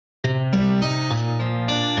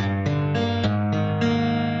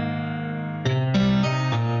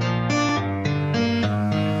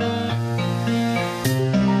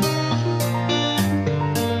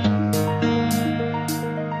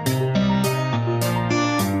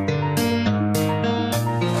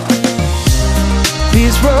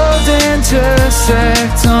roads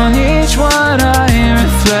intersect, on each one I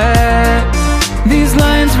reflect. These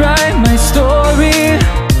lines write my story,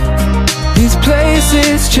 these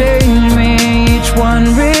places change me, each one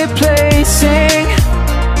replacing,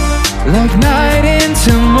 like night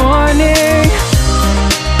into morning.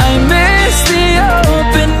 I miss the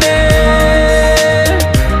open air,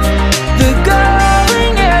 the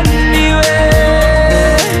going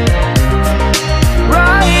anywhere,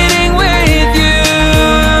 riding with you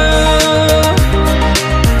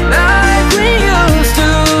like we used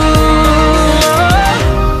to.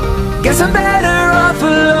 Guess I'm better off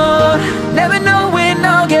alone, never know when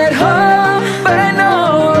I'll get home, but I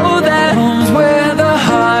know that home's where the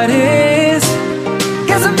heart is.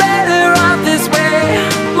 Guess I'm better off this way,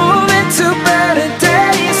 moving to better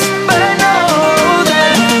days, but I know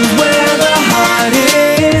that home's where the heart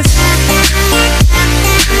is.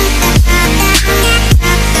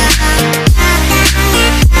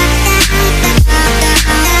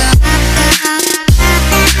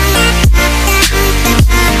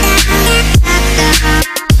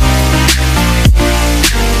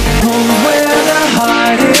 Home's where the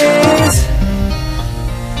heart is.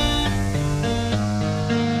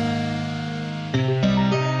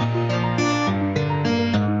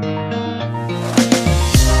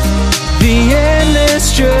 The endless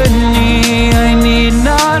journey, I need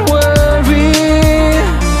not worry,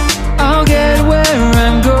 I'll get where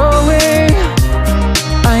I'm going.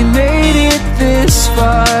 I made it this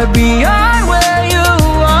far, beyond where you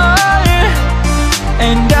are,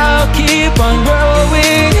 and I'll keep on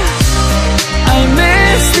growing. I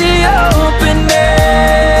miss the open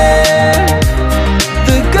air,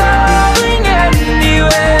 the going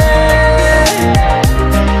anywhere,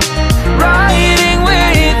 riding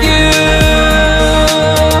with you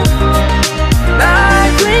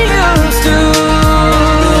like we used to.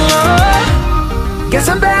 Guess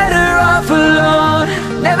I'm better off alone,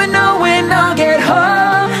 never know when I'll get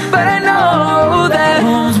home, but I know that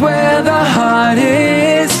home's where the heart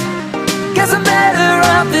is. Guess I'm better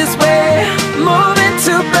off this way, moving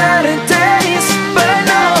to better days, but I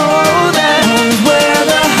know that home's where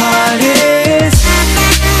the heart is.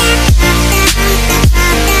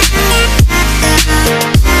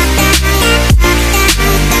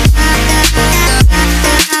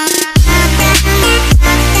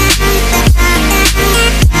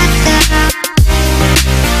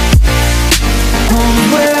 Home's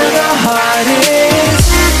where the heart is.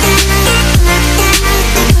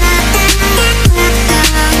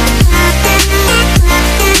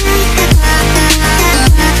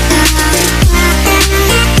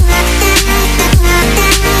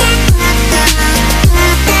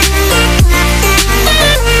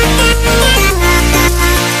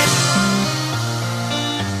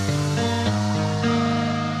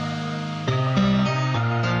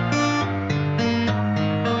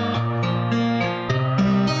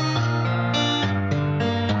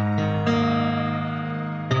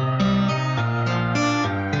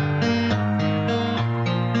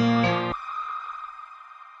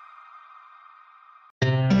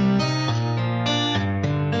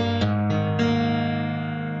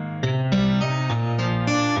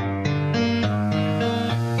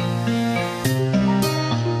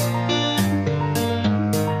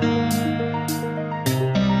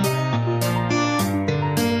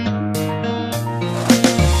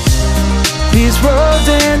 These roads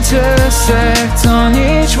intersect, on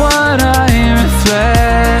each one I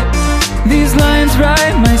reflect. These lines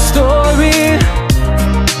write my story,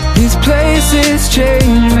 these places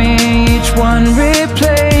change me, each one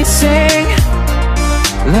replacing,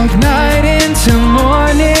 like night into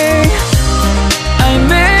morning. I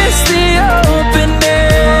miss the open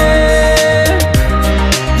air,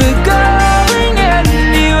 the going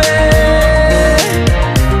anywhere,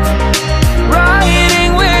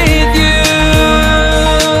 riding with you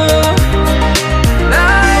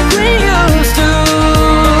like we used to.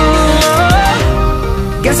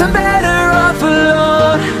 Guess I'm better off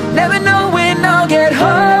alone, never know when I'll get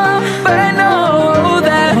home, but I know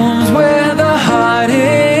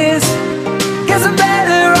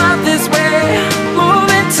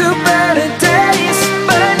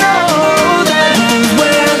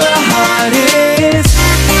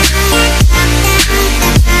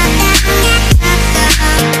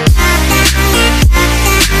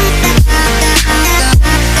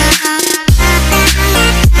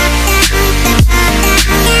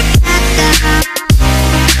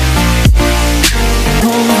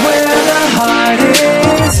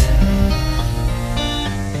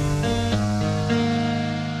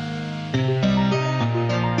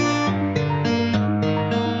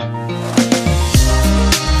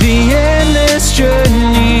this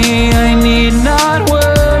journey, I need not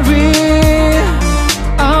worry.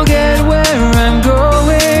 I'll get where I'm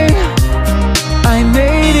going. I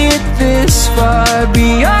made it this far,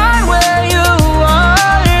 beyond where you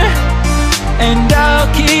are, and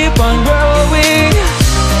I'll keep on growing.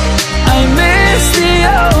 I miss the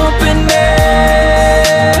open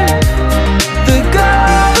air, the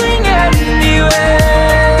going anywhere,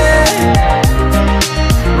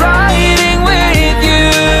 riding with you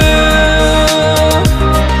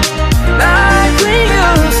like we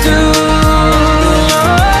used to.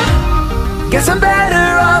 Guess I'm better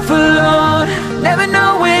off alone, never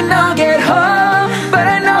know when I'll get home, but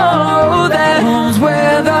I know that home's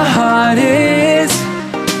where the heart is.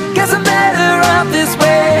 Guess I'm better off this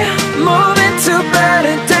way, moving to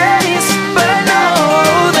better days, but I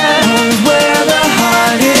know that home's where the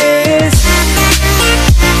heart is.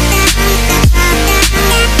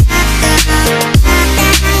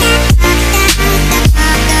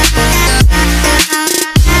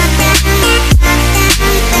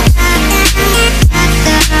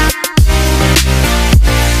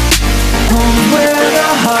 Home's where the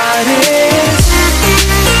heart is.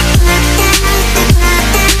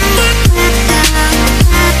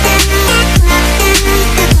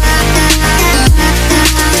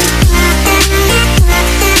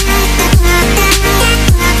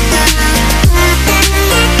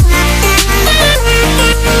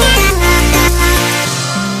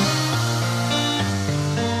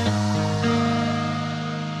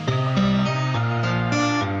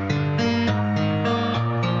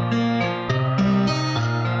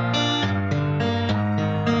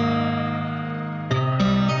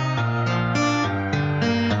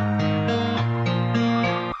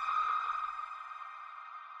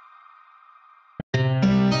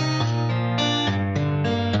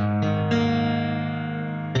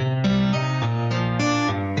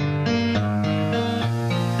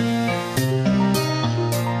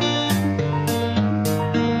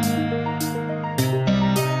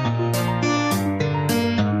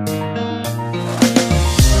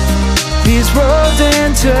 These roads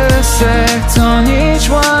intersect, on each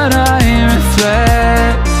one I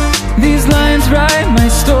reflect. These lines write my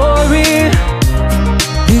story.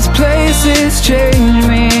 These places change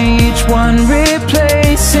me, each one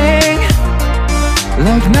replacing,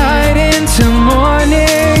 like night into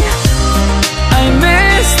morning. I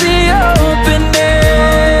miss the old